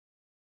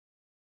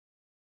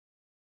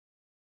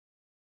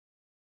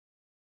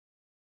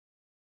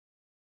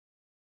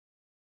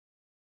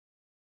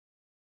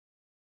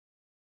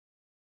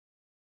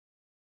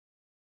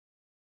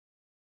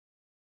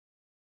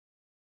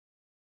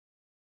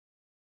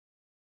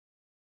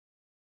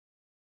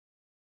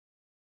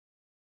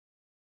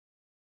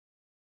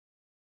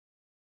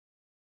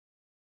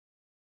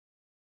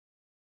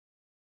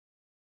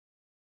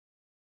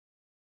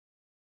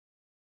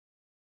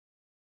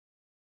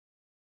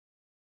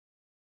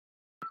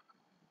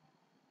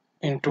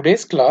In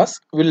today's class,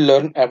 we'll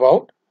learn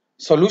about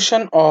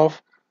solution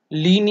of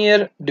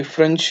linear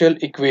differential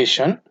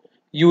equation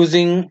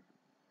using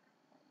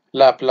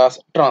Laplace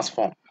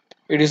transform.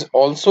 It is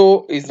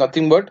also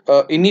nothing but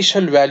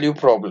initial value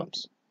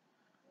problems.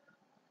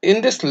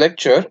 In this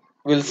lecture,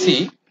 we'll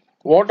see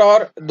what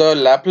are the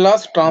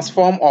Laplace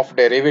transform of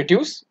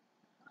derivatives.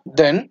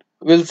 Then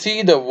we'll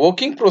see the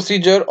working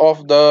procedure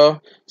of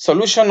the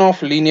solution of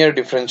linear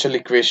differential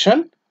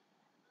equation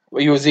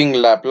using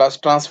Laplace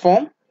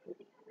transform,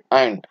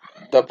 and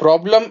the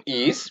problem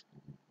is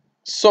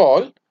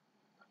solve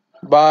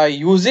by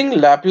using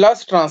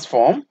Laplace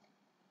transform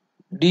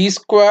d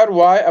square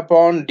y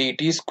upon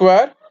dt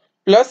square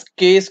plus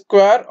k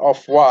square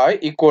of y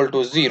equal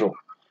to 0,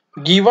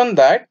 given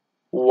that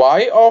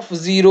y of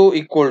 0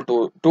 equal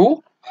to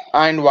 2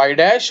 and y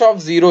dash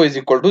of 0 is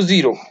equal to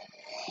 0.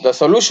 The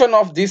solution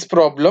of this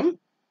problem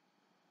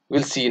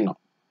we'll see now.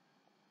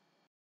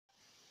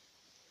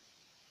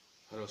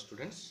 Hello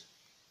students,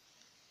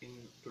 in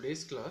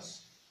today's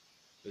class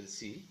we'll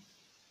see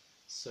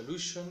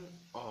solution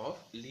of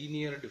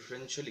linear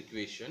differential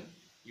equation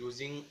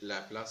using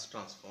Laplace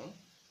transform,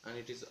 and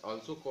it is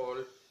also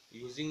called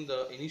using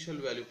the initial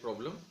value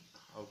problem,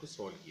 how to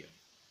solve here.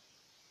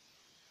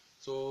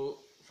 So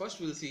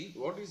first we'll see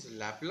what is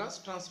Laplace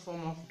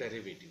transform of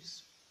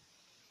derivatives.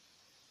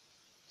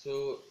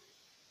 So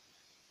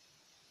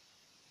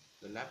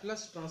the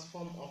Laplace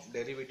transform of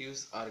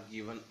derivatives are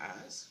given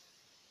as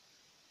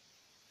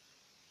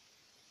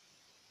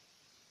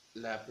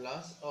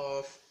Laplace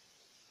of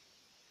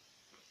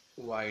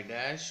y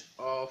dash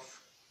of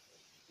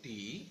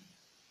t,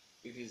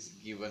 it is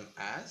given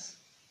as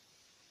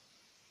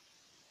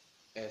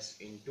s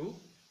into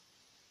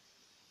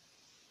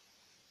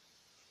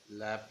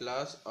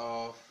Laplace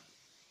of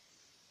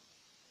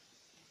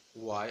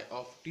y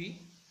of t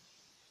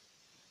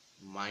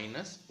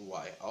minus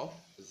y of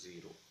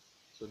 0.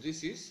 So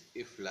this is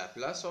if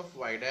Laplace of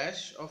y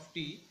dash of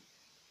t,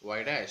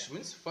 y dash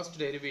means first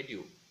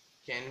derivative,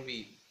 can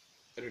be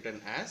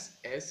written as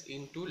s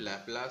into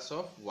Laplace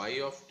of y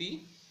of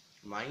t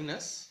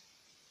minus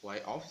y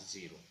of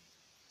 0.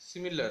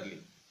 Similarly,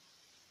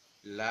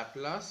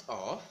 Laplace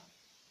of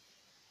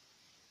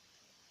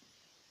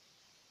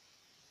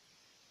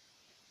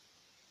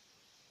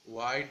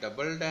y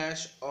double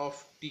dash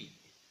of t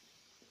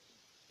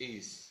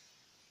is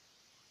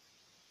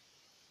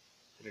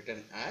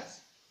written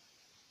as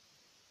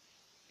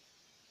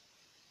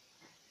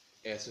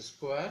s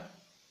square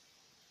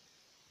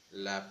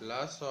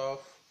Laplace of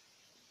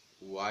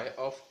y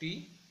of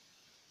t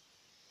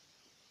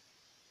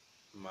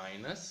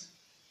minus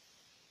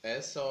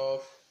s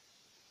of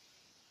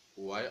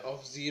y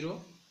of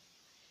 0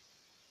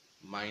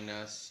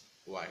 minus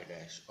y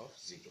dash of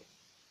 0.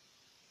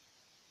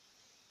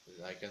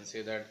 I can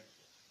say that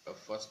a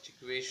first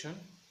equation,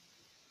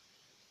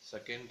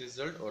 second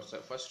result, or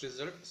first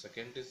result,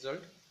 second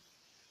result.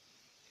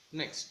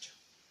 Next,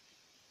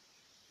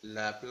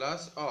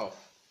 Laplace of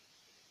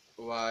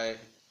y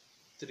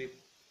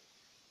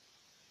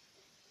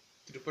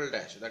triple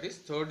dash, that is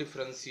third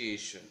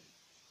differentiation,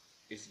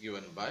 is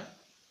given by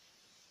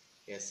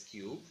s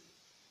cube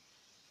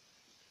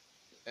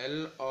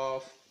L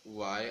of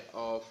y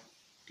of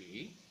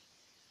t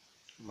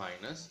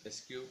minus s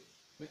cube.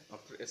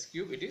 After s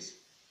cube it is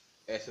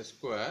s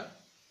square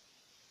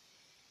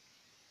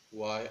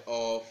y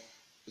of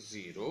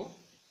 0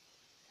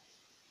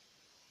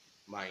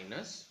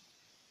 minus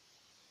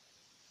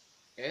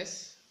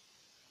s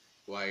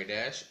y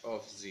dash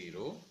of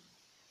 0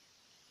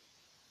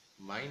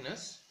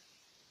 minus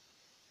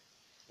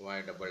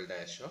y double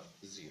dash of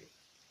 0.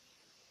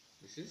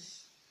 This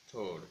is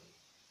third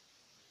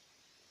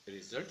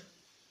result.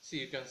 See,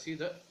 you can see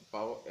the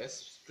power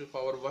s to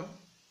power 1.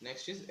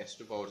 Next is s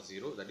to power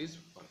 0, that is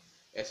 1.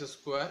 S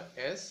square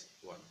s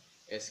 1,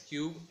 s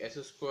cube s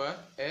square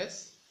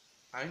s,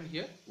 and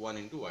here 1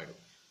 into y double.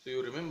 So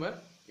you remember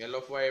L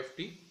of y of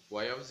t,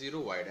 y of 0,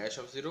 y dash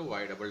of 0,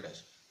 y double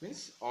dash,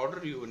 means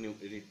order you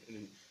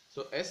need.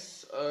 So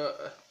s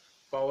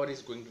power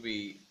is going to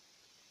be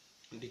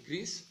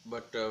decrease,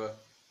 but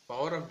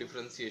power of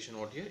differentiation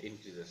what here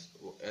increases.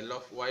 L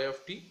of y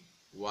of t,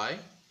 y,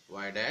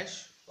 y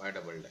dash, y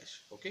double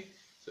dash. Okay,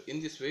 so in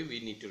this way we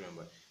need to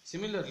remember.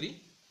 Similarly,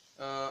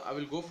 I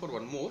will go for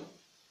one more,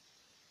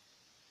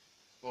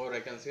 or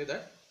I can say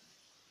that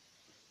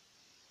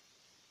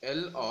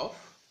L of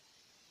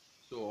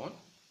so on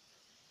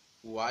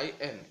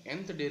yn,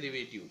 nth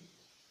derivative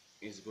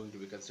is going to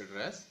be considered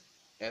as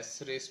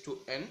s raised to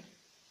n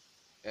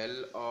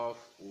L of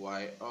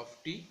y of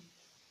t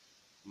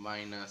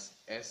minus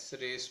s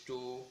raised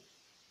to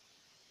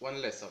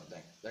 1 less of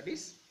that, that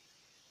is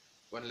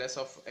 1 less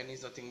of n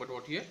is nothing but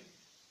what here,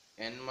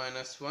 n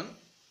minus 1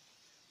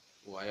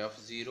 y of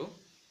 0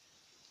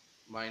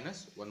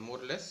 minus 1 more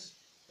less,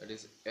 that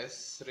is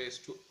s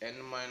raised to n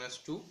minus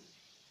 2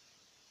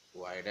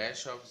 y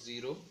dash of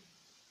 0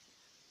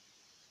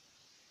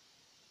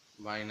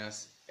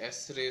 minus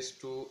s raised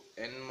to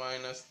n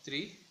minus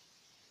 3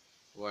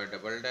 y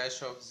double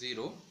dash of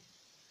 0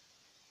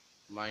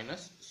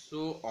 minus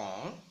so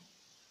on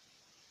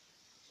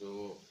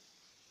So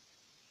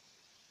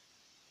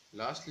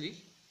lastly,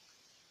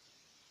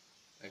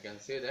 I can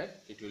say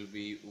that it will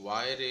be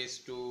y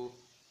raised to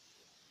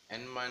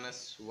n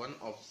minus 1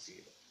 of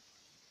 0.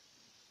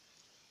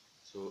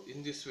 So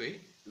in this way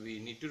we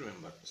need to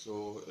remember.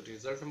 So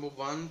result number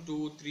 1,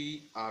 2,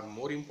 3 are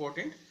more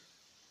important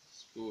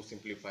to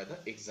simplify the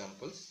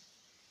examples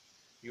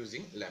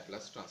using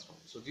Laplace transform.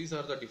 So these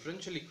are the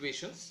differential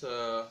equations.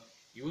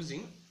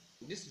 Using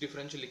this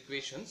differential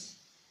equations,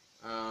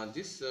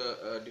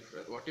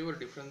 whatever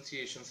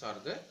differentiations are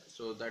there,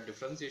 so that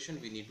differentiation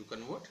we need to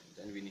convert,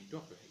 then we need to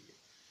apply here.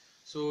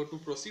 So to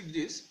proceed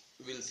this,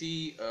 we'll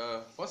see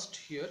first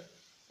here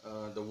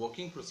the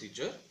working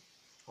procedure,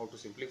 how to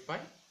simplify,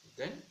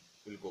 then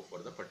we'll go for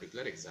the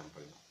particular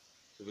example now.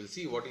 So we'll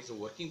see what is the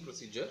working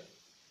procedure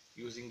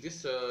using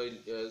this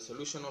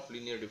solution of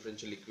linear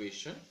differential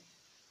equation,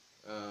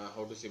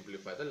 how to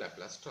simplify the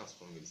Laplace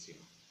transform, we'll see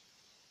now.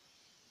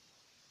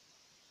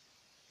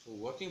 So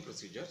working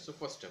procedure. So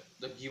first step,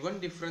 the given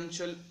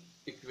differential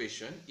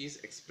equation is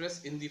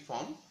expressed in the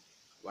form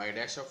y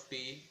dash of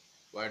t,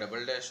 y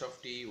double dash of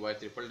t, y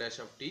triple dash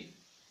of t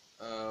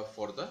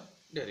for the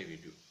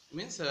derivative.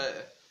 Means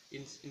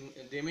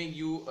they make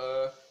you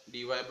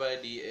dy by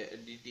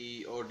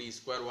dt or d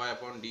square y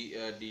upon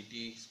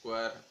dt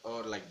square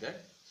or like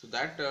that. So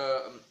that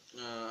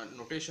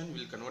notation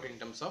will convert in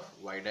terms of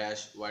y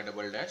dash, y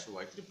double dash,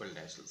 y triple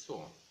dash, and so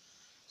on.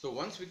 So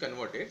once we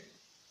convert it,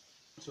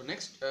 so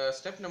next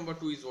step number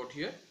 2 is what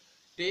here,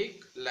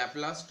 take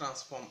Laplace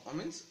transform,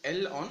 means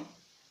L on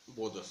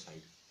both the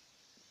side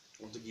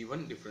of the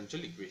given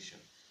differential equation.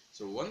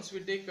 So once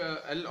we take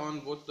L on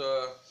both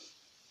the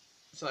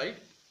side,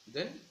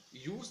 then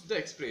use the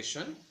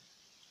expression.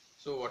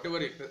 So whatever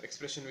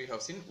expression we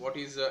have seen, what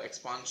is the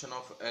expansion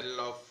of L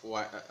of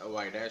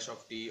y dash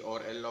of t,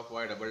 or L of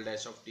y double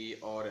dash of t,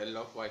 or L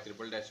of y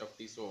triple dash of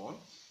t, so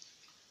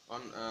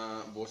on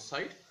both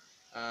side,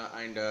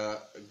 and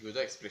give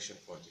the expression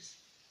for this.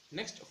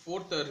 Next,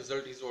 fourth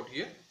result is what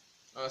here,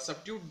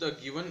 substitute the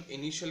given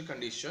initial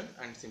condition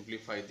and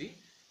simplify to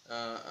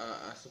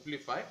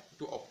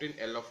obtain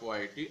L of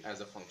yt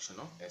as a function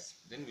of s.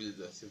 Then will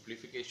the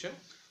simplification.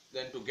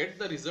 Then to get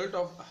the result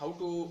of how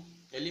to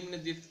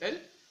eliminate this L,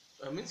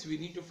 means we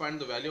need to find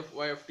the value of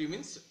y of t,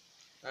 means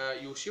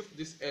you shift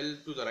this L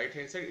to the right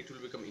hand side, it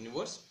will become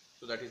inverse.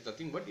 So that is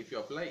nothing but if you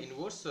apply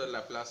inverse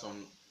Laplace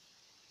on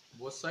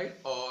both side,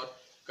 or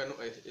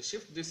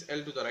shift this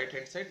L to the right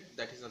hand side,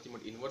 that is nothing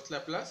but inverse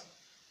Laplace,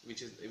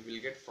 which is we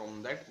will get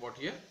from that what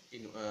here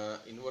in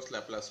inverse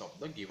Laplace of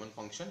the given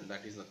function,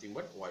 that is nothing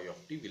but y of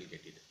t, will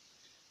get it.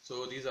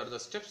 So these are the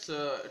steps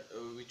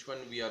which one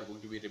we are going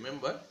to be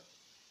remember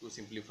to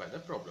simplify the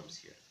problems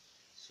here.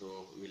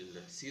 So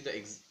we'll see the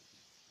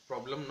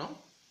problem now.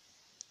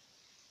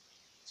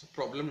 So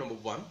problem number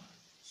 1,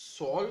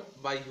 solve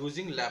by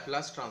using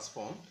Laplace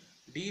transform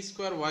d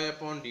square y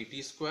upon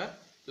dt square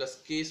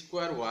plus k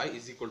square y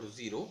is equal to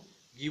 0,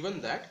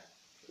 given that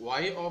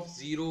y of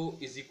 0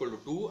 is equal to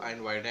 2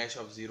 and y dash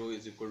of 0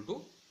 is equal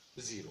to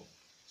 0.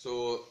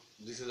 So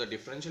this is a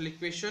differential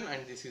equation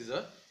and this is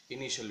a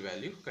initial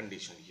value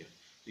condition here.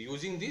 So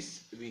using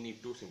this we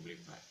need to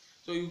simplify.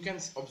 So you can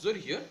observe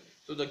here,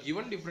 so the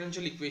given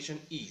differential equation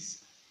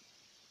is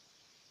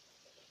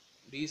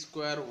d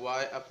square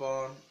y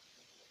upon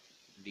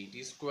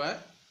dt square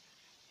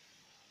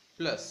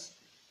plus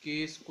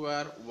k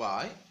square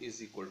y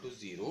is equal to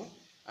 0,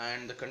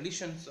 and the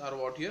conditions are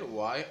what here,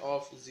 y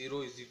of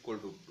 0 is equal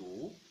to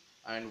 2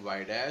 and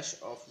y dash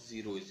of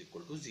 0 is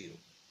equal to 0.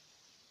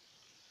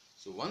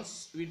 So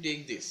once we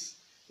take this,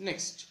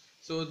 next,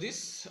 so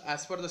this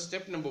as per the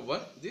step number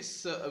 1,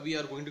 this we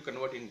are going to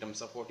convert in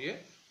terms of what here,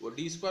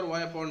 d square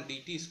y upon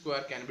dt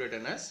square can be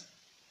written as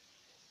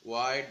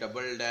y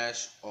double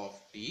dash of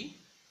t.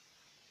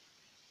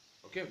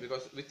 Okay,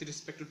 because with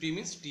respect to t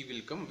means t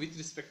will come, with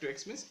respect to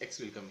x means x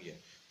will come here.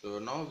 So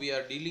now we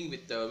are dealing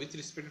with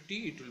respect to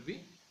t, it will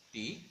be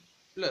t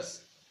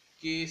plus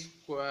k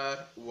square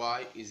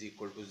y is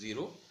equal to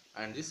 0,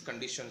 and this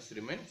conditions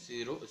remain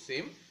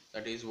same,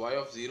 that is y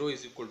of 0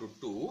 is equal to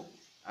 2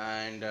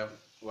 and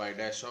y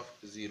dash of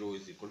 0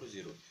 is equal to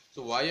 0.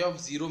 So y of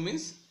 0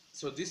 means,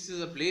 so this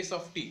is a place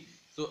of t,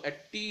 so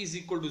at t is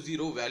equal to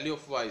 0 value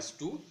of y is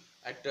 2,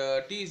 at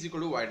t is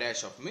equal to y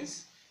dash of,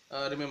 means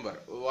remember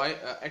y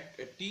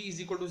at t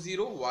is equal to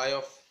 0 y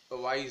of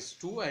y is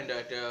 2, and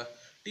at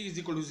t is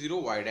equal to 0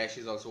 y dash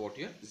is also what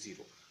here,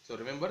 0. So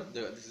remember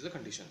this is the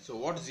condition. So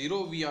what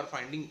 0 we are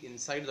finding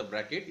inside the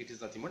bracket, it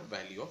is nothing but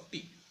value of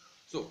t.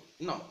 So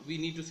now we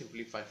need to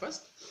simplify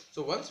first.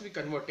 So once we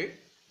convert it,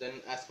 then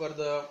as per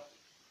the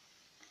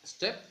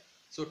step,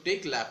 so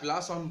take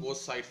Laplace on both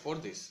sides for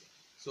this.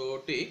 So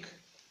take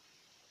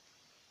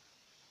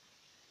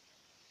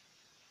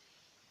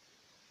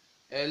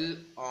L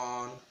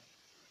on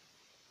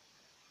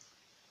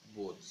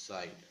both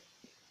sides.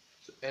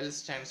 So L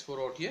stands for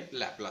what here,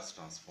 Laplace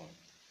transform.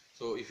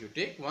 So if you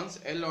take once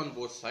L on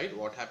both sides,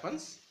 what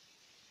happens?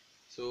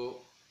 So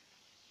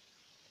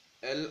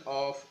L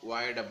of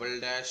y double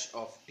dash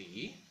of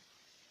t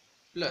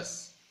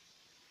plus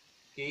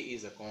k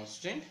is a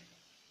constant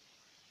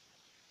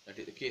that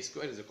is k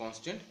square is a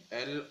constant,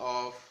 L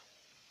of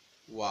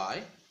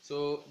y.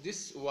 So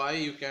this y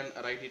you can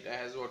write it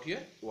as what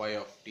here, y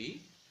of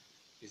t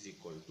is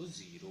equal to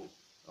 0,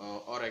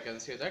 or I can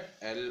say that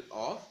L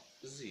of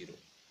 0,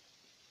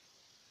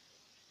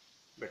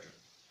 better.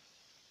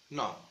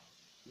 Now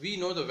we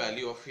know the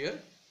value of here,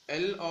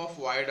 L of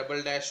y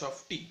double dash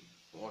of t.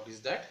 What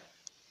is that?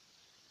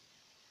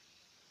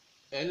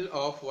 L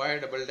of y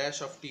double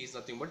dash of t is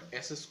nothing but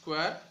s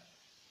square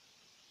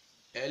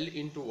L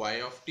into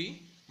y of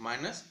t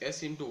minus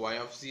s into y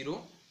of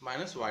 0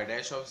 minus y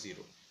dash of 0.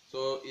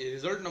 So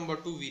result number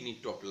 2 we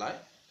need to apply.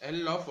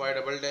 L of y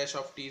double dash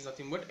of t is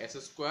nothing but s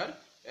square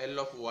L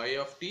of y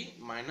of t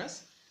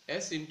minus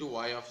s into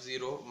y of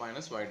 0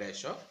 minus y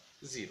dash of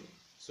 0.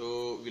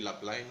 So we'll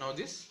apply now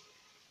this.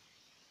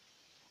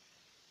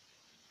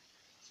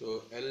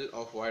 So L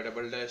of y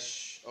double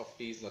dash of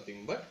t is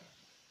nothing but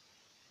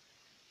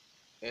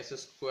s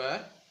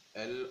square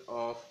L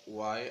of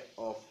y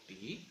of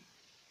t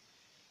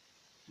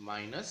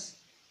minus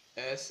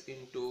s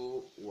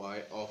into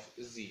y of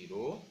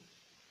 0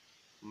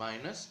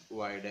 minus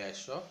y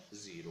dash of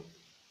 0.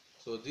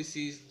 So this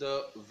is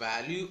the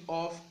value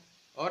of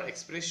or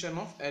expression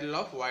of L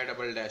of y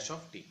double dash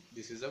of t.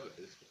 This is a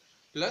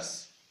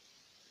plus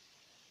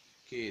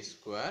k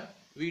square.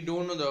 We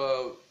don't know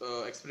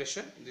the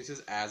expression. This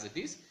is as it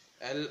is,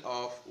 L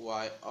of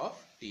y of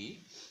t,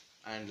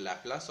 and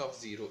Laplace of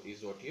 0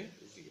 is what here,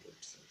 0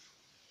 itself.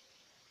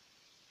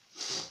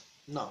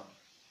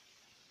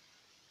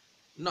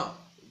 Now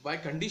by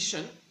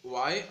condition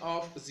y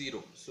of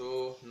 0,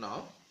 so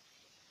now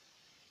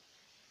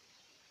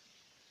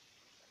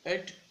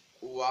at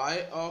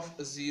y of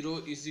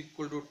 0 is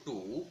equal to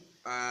 2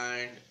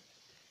 and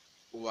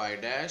y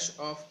dash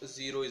of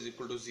 0 is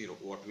equal to 0,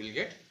 what we'll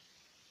get?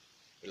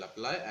 We'll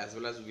apply, as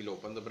well as we'll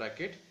open the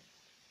bracket,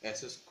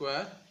 s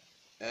square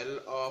L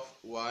of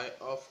y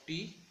of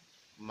t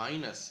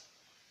minus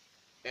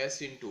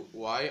s into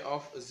y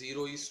of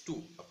 0 is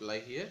 2, apply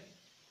here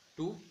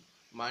 2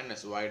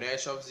 minus y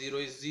dash of 0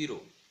 is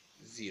 0,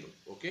 0,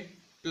 okay,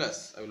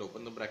 plus I will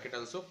open the bracket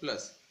also,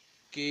 plus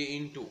k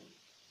into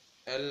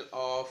L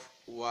of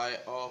y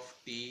of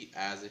t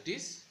as it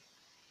is,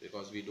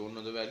 because we don't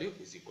know the value,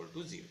 is equal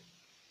to 0.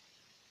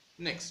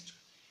 Next,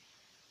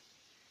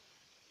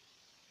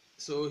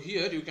 so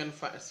here you can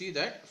see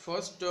that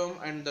first term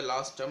and the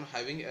last term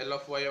having L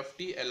of y of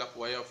t, L of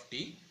y of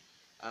t.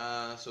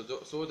 I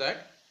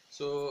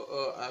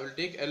will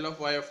take L of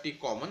y of t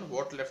common.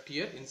 What left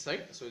here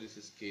inside? So this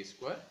is k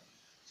square.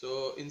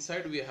 So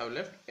inside we have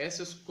left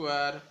s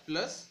square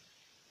plus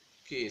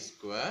k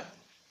square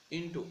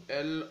into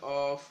L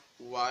of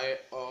y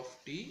of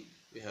t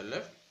we have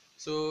left.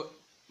 So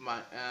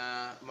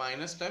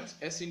minus times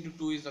s into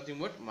 2 is nothing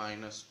but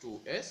minus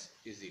 2s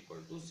is equal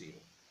to 0.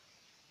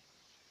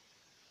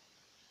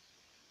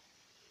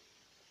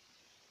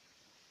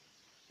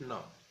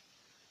 Now,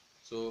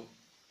 so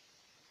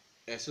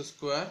s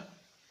square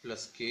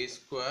plus k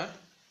square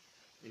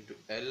into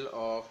L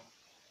of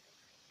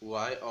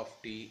y of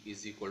t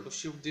is equal to,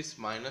 shift this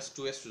minus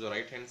 2s to the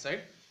right hand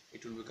side,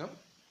 it will become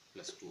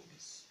plus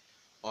 2s,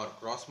 or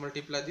cross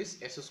multiply this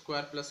s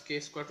square plus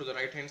k square to the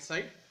right hand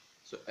side.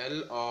 So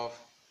L of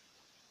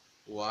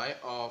y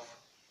of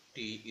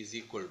t is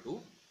equal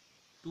to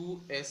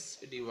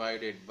 2s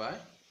divided by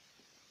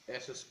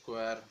s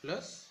square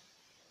plus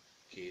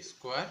k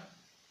square,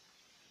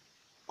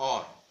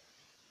 or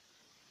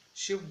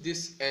shift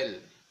this L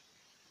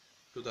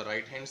to the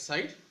right hand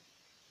side,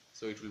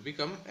 so it will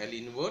become L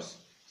inverse.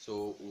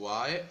 So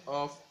y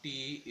of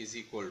t is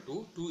equal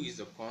to, 2 is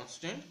a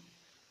constant,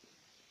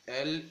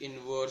 L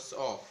inverse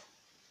of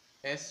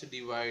s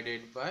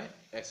divided by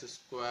s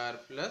square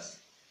plus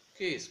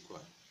k square.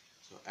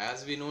 So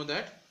as we know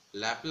that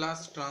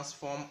Laplace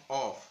transform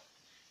of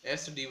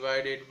s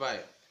divided by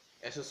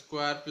s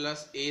square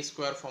plus a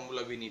square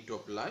formula we need to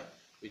apply,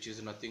 which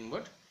is nothing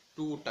but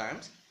 2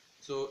 times,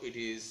 so it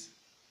is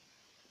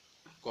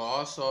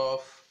cos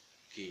of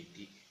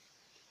kt.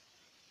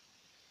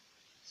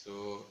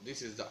 So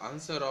this is the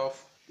answer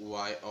of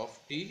y of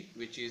t,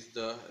 which is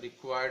the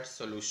required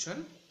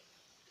solution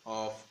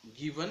of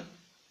given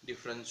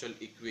differential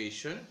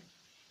equation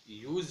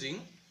using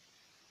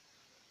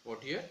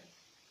what here,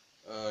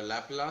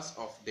 Laplace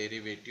of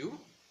derivative.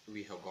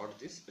 We have got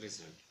this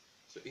result.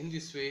 So in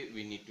this way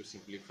we need to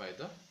simplify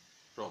the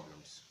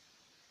problems.